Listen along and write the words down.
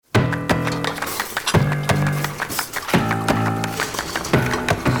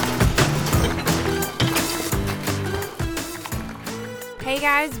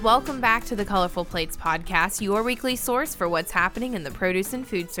guys, welcome back to the Colorful Plates podcast, your weekly source for what's happening in the produce and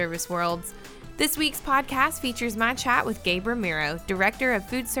food service worlds. This week's podcast features my chat with Gabe Romero, Director of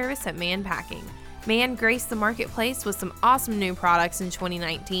Foodservice at Mann Packing. Mann graced the marketplace with some awesome new products in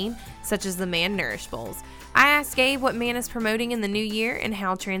 2019, such as the Mann Nourish Bowls. I asked Gabe what Mann is promoting in the new year and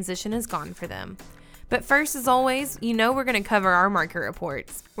how transition has gone for them. But first, as always, you know we're going to cover our market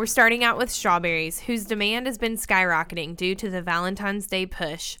reports. We're starting out with strawberries, whose demand has been skyrocketing due to the Valentine's Day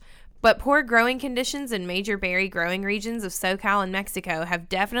push. But poor growing conditions in major berry growing regions of SoCal and Mexico have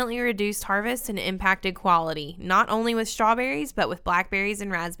definitely reduced harvest and impacted quality, not only with strawberries, but with blackberries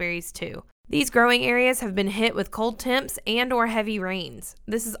and raspberries too. These growing areas have been hit with cold temps and or heavy rains.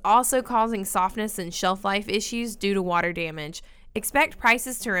 This is also causing softness and shelf life issues due to water damage. Expect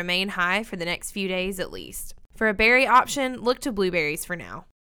prices to remain high for the next few days at least. For a berry option, look to blueberries for now.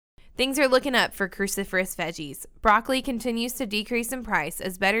 Things are looking up for cruciferous veggies. Broccoli continues to decrease in price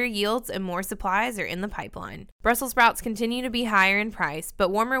as better yields and more supplies are in the pipeline. Brussels sprouts continue to be higher in price,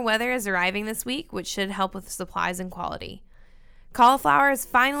 but warmer weather is arriving this week, which should help with supplies and quality. Cauliflower is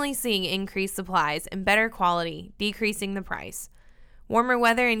finally seeing increased supplies and better quality, decreasing the price. Warmer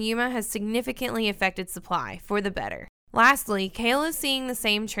weather in Yuma has significantly affected supply, for the better. Lastly, kale is seeing the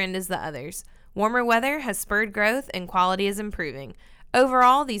same trend as the others. Warmer weather has spurred growth and quality is improving.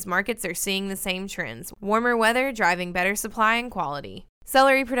 Overall, these markets are seeing the same trends. Warmer weather driving better supply and quality.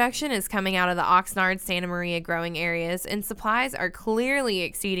 Celery production is coming out of the Oxnard, Santa Maria growing areas, and supplies are clearly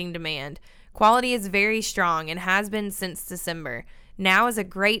exceeding demand. Quality is very strong and has been since December. Now is a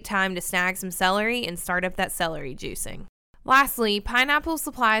great time to snag some celery and start up that celery juicing. Lastly, pineapple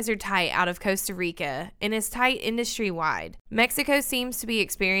supplies are tight out of Costa Rica and is tight industry-wide. Mexico seems to be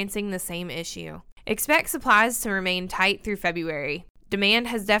experiencing the same issue. Expect supplies to remain tight through February. Demand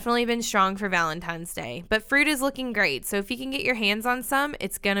has definitely been strong for Valentine's Day, but fruit is looking great, so if you can get your hands on some,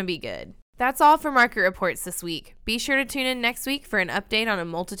 it's gonna be good. That's all for market reports this week. Be sure to tune in next week for an update on a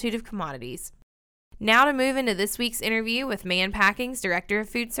multitude of commodities. Now to move into this week's interview with Mann Packing's Director of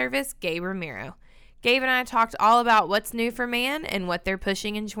Foodservice, Gabe Romero. Gabe and I talked all about what's new for Mann and what they're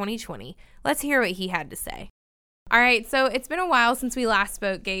pushing in 2020. Let's hear what he had to say. All right, so it's been a while since we last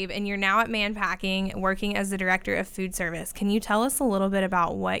spoke, Gabe, and you're now at Mann Packing working as the Director of Foodservice. Can you tell us a little bit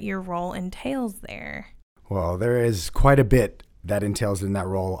about what your role entails there? Well, there is quite a bit that entails in that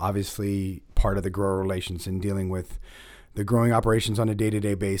role. Obviously, part of the grower relations and dealing with the growing operations on a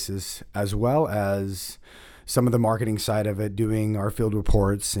day-to-day basis, as well as some of the marketing side of it, doing our field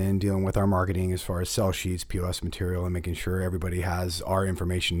reports and dealing with our marketing as far as sell sheets, POS material, and making sure everybody has our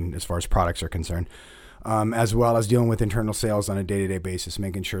information as far as products are concerned, as well as dealing with internal sales on a day-to-day basis,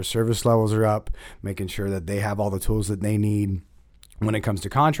 making sure service levels are up, making sure that they have all the tools that they need when it comes to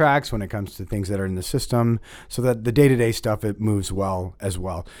contracts, when it comes to things that are in the system, so that the day-to-day stuff, it moves well, as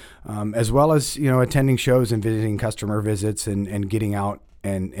well as, attending shows and visiting customer visits and getting out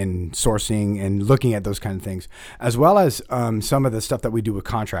and sourcing and looking at those kind of things, as well as some of the stuff that we do with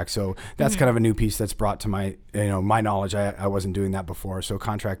contracts. So that's kind of a new piece that's brought to my knowledge. I wasn't doing that before. So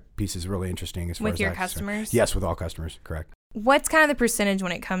contract piece is really interesting as far as with your customers? Yes, with all customers, correct. What's kind of the percentage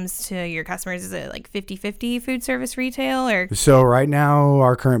when it comes to your customers? Is it like 50-50 food service retail? Or So right now,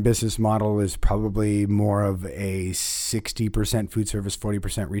 our current business model is probably more of a 60% food service,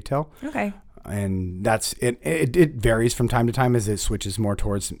 40% retail. Okay. And that's it. It varies from time to time as it switches more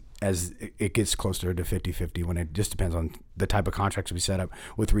towards, as it gets closer to 50-50, when it just depends on the type of contracts we set up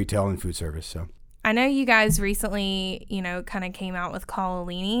with retail and food service. So I know you guys recently, kind of came out with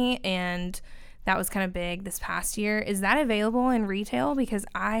Callolini, and that was kind of big this past year. Is that available in retail? Because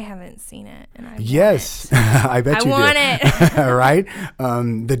I haven't seen it, and I yes, want it. I bet you do. I want it. Right?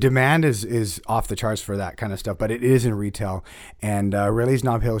 The demand is off the charts for that kind of stuff, but it is in retail. And Rayleigh's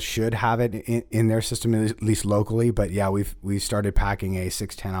Knob Hill should have it in their system, at least locally. But yeah, we started packing a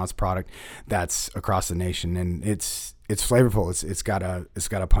 6-10 ounce product that's across the nation, and it's flavorful. It's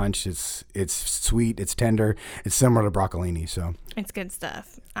got a punch. It's sweet. It's tender. It's similar to broccolini. So it's good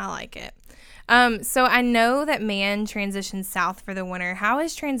stuff. I like it. So I know that Mann transitioned south for the winter. How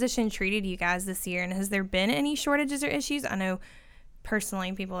has transition treated you guys this year? And has there been any shortages or issues? I know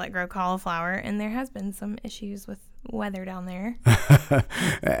personally people that grow cauliflower, and there has been some issues with weather down there.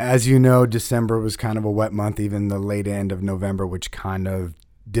 As you know, December was kind of a wet month, even the late end of November, which kind of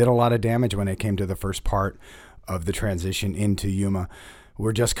did a lot of damage when it came to the first part of the transition into Yuma.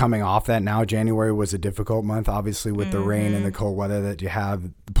 We're just coming off that now. January was a difficult month, obviously, with the rain and the cold weather that you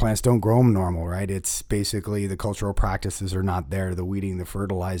have. The plants don't grow normal, right? It's basically the cultural practices are not there, the weeding, the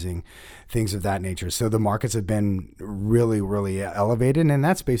fertilizing, things of that nature. So the markets have been really, really elevated, and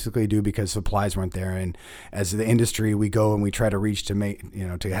that's basically due because supplies weren't there. And as the industry, we go and we try to reach to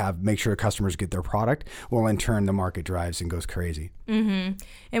make sure customers get their product. Well, in turn, the market drives and goes crazy. Mm-hmm.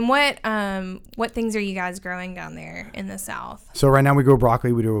 And what things are you guys growing down there in the South? So right now we grow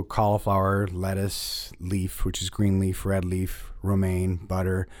broccoli, we do cauliflower, lettuce, leaf, which is green leaf, red leaf, romaine,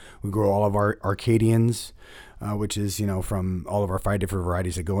 butter. We grow all of our Arcadians, which is, from all of our 5 different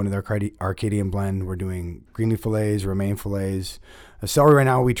varieties that go into the Arcadian blend. We're doing green leaf fillets, romaine fillets. Celery right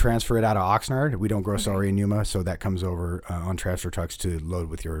now, we transfer it out of Oxnard. We don't grow celery in Yuma, so that comes over on transfer trucks to load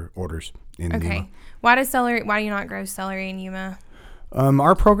with your orders in Yuma. Why do you not grow celery in Yuma?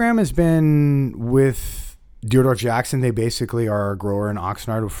 Our program has been with Deodore Jackson. They basically are a grower in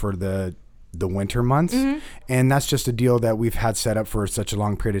Oxnard for the winter months. Mm-hmm. And that's just a deal that we've had set up for such a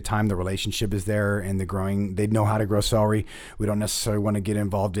long period of time. The relationship is there and they know how to grow celery. We don't necessarily want to get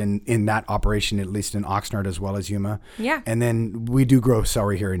involved in that operation, at least in Oxnard as well as Yuma. Yeah. And then we do grow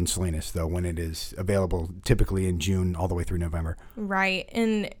celery here in Salinas, though, when it is available, typically in June all the way through November. Right.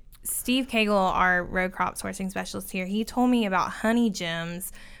 And Steve Cagle, our row crop sourcing specialist here, he told me about honey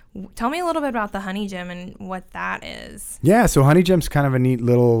gems. Tell me a little bit about the honey gem and what that is. Yeah, so honey gem's kind of a neat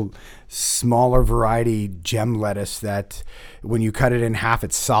little smaller variety gem lettuce that when you cut it in half,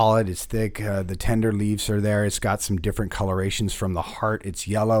 it's solid, it's thick, the tender leaves are there. It's got some different colorations from the heart. It's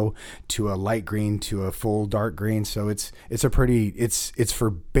yellow to a light green to a full dark green. So it's for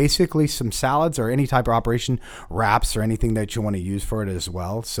basically some salads or any type of operation, wraps or anything that you want to use for it as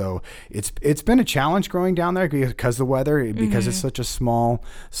well. So it's been a challenge growing down there because of the weather, because it's such a small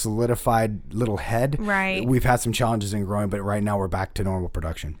solidified little head. Right. We've had some challenges in growing, but right now we're back to normal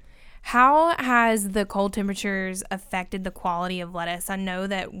production. How has the cold temperatures affected the quality of lettuce? I know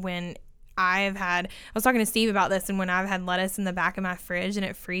that I was talking to Steve about this, and when I've had lettuce in the back of my fridge and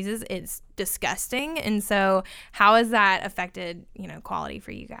it freezes, it's disgusting. And so how has that affected, quality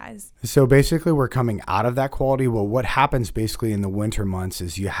for you guys? So basically we're coming out of that quality. Well, what happens basically in the winter months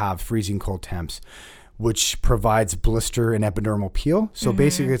is you have freezing cold temps, which provides blister and epidermal peel. So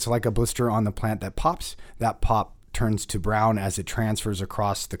basically it's like a blister on the plant that pops. That pop turns to brown as it transfers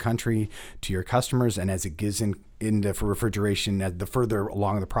across the country to your customers, and as it gives into refrigeration, the further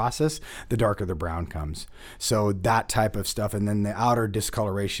along the process, the darker the brown comes. So that type of stuff, and then the outer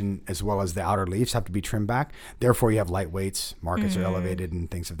discoloration as well as the outer leaves have to be trimmed back. Therefore, you have light weights, markets are elevated, and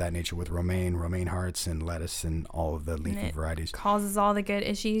things of that nature with romaine hearts, and lettuce, and all of the leafy varieties. Causes all the good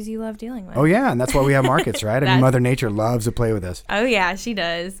issues you love dealing with. Oh yeah, and that's why we have markets, right? I mean, Mother Nature loves to play with us. Oh yeah, she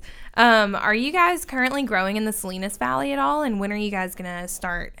does. Are you guys currently growing in the Salinas Valley at all? And when are you guys going to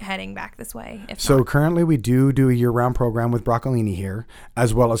start heading back this way? Currently we do a year-round program with broccolini here,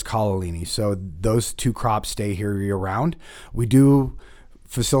 as well as callolini. So those two crops stay here year-round. We do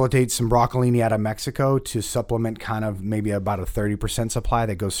facilitate some broccolini out of Mexico to supplement kind of maybe about a 30% supply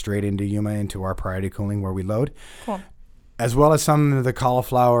that goes straight into Yuma, into our priority cooling where we load. Cool. As well as some of the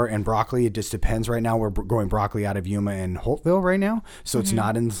cauliflower and broccoli. It just depends. Right now, we're growing broccoli out of Yuma and Holtville right now, so it's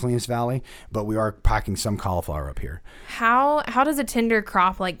not in the Salinas Valley, but we are packing some cauliflower up here. How does a tender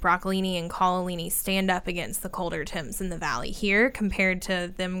crop like broccolini and callolini stand up against the colder temps in the valley here compared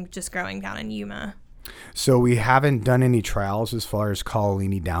to them just growing down in Yuma? So we haven't done any trials as far as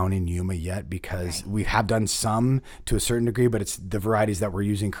callolini down in Yuma yet, because we have done some to a certain degree, but it's the varieties that we're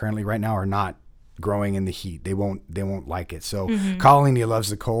using currently right now are not growing in the heat. They won't like it. So callolini loves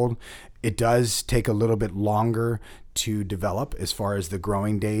the cold. It does take a little bit longer to develop as far as the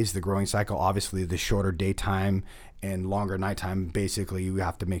growing days, the growing cycle. Obviously, the shorter daytime and longer nighttime, basically you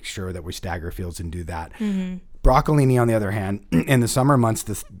have to make sure that we stagger fields and do that. Broccolini, on the other hand, in the summer months,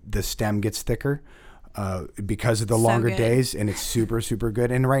 the stem gets thicker because of the longer days, and it's super, super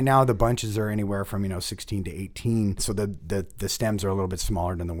good. And right now the bunches are anywhere from 16 to 18, so the stems are a little bit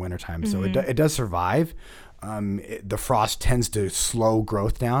smaller than the wintertime. So it does survive. The frost tends to slow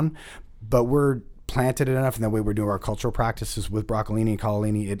growth down, but we're planted it enough, and the way we're doing our cultural practices with broccolini and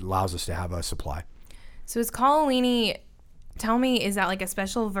callolini, it allows us to have a supply. So is callolini, tell me, is that like a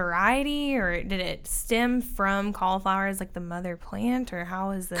special variety, or did it stem from cauliflower as like the mother plant, or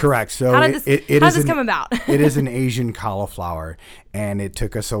how is this? Correct. So how does this come about? It is an Asian cauliflower, and it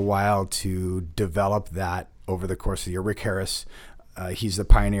took us a while to develop that over the course of the year. Rick Harris He's the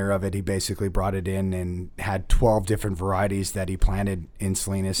pioneer of it. He basically brought it in and had 12 different varieties that he planted in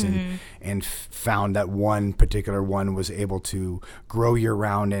Salinas, and found that one particular one was able to grow year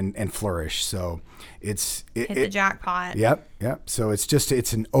round and flourish. So hit the jackpot. Yep. So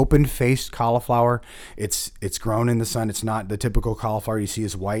it's an open-faced cauliflower. It's grown in the sun. It's not the typical cauliflower you see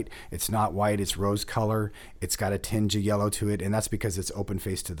is white. It's not white. It's rose color. It's got a tinge of yellow to it, and that's because it's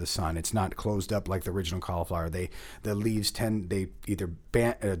open-faced to the sun. It's not closed up like the original cauliflower. The leaves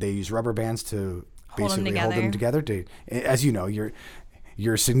they use rubber bands to basically hold them together. As you know,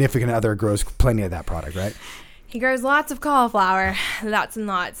 your significant other grows plenty of that product, right? He grows lots of cauliflower, lots and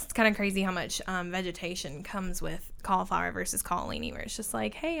lots. It's kind of crazy how much vegetation comes with cauliflower versus cannellini, where it's just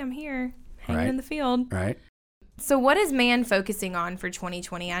like, hey, I'm here, hanging in the field. Right. So what is Mann focusing on for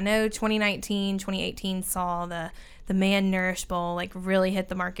 2020? I know 2019, 2018 saw the Mann Nourish Bowl like really hit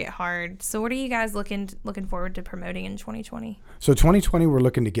the market hard. So what are you guys looking forward to promoting in 2020? So 2020, we're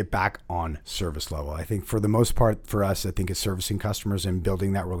looking to get back on service level. I think for the most part for us, I think it's servicing customers and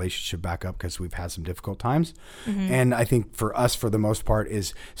building that relationship back up because we've had some difficult times. And I think for us, for the most part,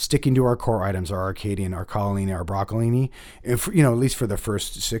 is sticking to our core items, our Arcadian, our Cannellini, our Broccolini, at least for the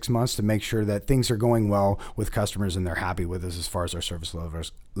first 6 months to make sure that things are going well with customers and they're happy with us as far as our service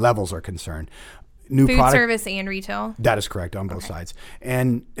levels are concerned. Food service and retail? That is correct, on both sides.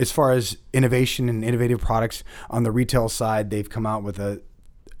 And as far as innovation and innovative products, on the retail side, they've come out with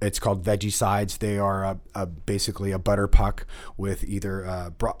it's called Veggie Sides. They are basically a butter puck with either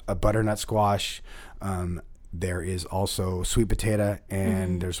a butternut squash. There is also sweet potato,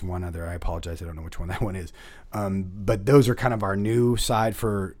 and there's one other. I apologize, I don't know which one that one is. But those are kind of our new side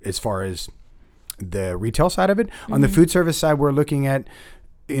for as far as the retail side of it. On the food service side, we're looking at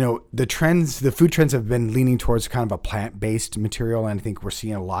the food trends have been leaning towards kind of a plant-based material, and I think we're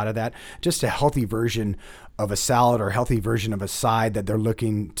seeing a lot of that. Just a healthy version of a salad or a healthy version of a side that they're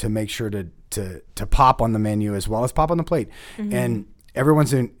looking to make sure to pop on the menu as well as pop on the plate. And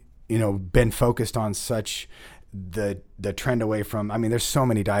everyone's been focused on such the trend away from. There's so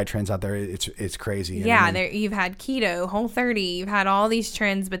many diet trends out there. It's crazy. Yeah, you've had keto, Whole30, you've had all these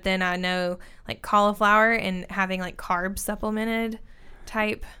trends, but then I know like cauliflower and having like carb supplemented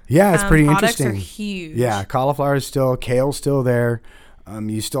type. Yeah, it's pretty products interesting. Are huge. Yeah, cauliflower is kale's still there.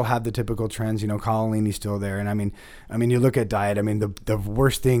 You still have the typical trends, cannellini's still there. And you look at diet. The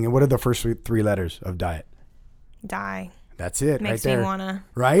worst thing. What are the first three letters of diet? Die. That's it. Makes right there. Me wanna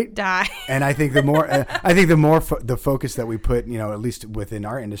die. And I think the more, the focus that we put, at least within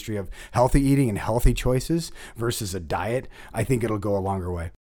our industry of healthy eating and healthy choices versus a diet, I think it'll go a longer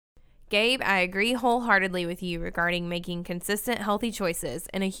way. Gabe, I agree wholeheartedly with you regarding making consistent, healthy choices,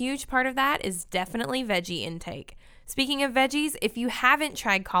 and a huge part of that is definitely veggie intake. Speaking of veggies, if you haven't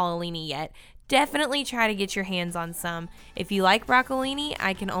tried cannellini yet, definitely try to get your hands on some. If you like broccolini,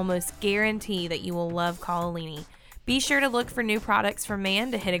 I can almost guarantee that you will love cannellini. Be sure to look for new products from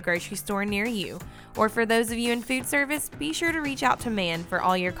Mann to hit a grocery store near you. Or for those of you in food service, be sure to reach out to Mann for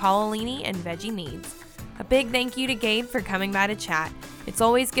all your cannellini and veggie needs. A big thank you to Gabe for coming by to chat. It's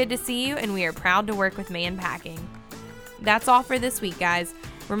always good to see you, and we are proud to work with Mann Packing. That's all for this week, guys.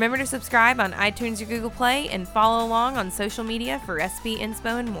 Remember to subscribe on iTunes or Google Play and follow along on social media for recipe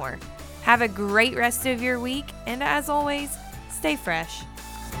inspo and more. Have a great rest of your week, and as always, stay fresh.